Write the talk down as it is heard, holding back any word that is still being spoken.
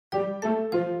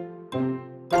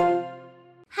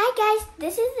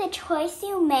choice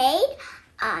you made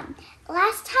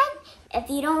last time. If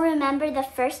you don't remember the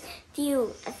first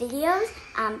few videos,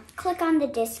 click on the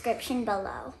description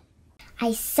below.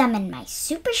 I summon my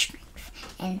super strength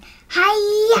and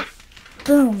hi-ya!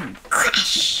 Boom!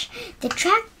 Crash! The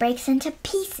track breaks into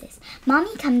pieces.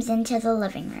 Mommy comes into the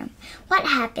living room. What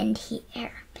happened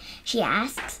here? She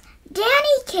asks.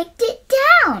 Danny kicked it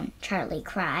down! Charlie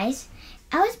cries.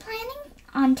 I was planning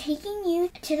on taking you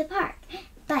to the park,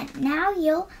 but now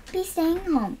you'll be staying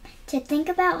home to think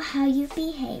about how you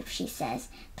behave, she says.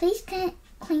 Please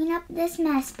clean up this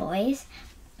mess, boys.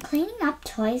 Cleaning up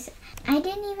toys I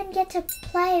didn't even get to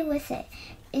play with it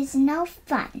is no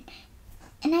fun.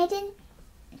 And I didn't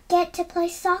get to play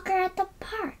soccer at the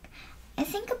park. I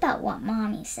think about what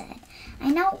Mommy said. I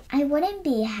know I wouldn't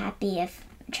be happy if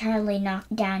Charlie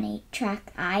knocked down a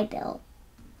track I built.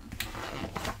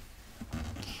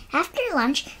 After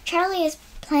lunch, Charlie is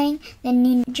playing the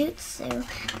Ninja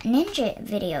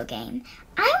video game.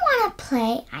 I want to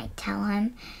play, I tell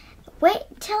him. Wait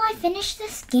till I finish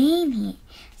this game, he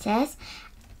says.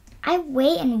 I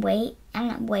wait and wait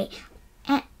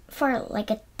for like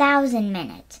 1,000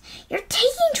 minutes. You're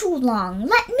taking too long.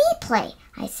 Let me play,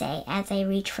 I say as I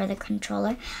reach for the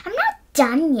controller. I'm not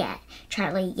done yet,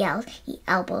 Charlie yells. He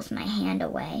elbows my hand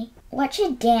away. What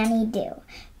should Danny do?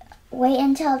 Wait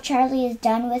until Charlie is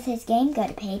done with his game. Go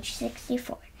to page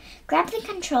 64. Grab the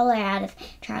controller out of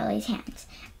Charlie's hands.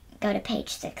 Go to page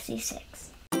 66.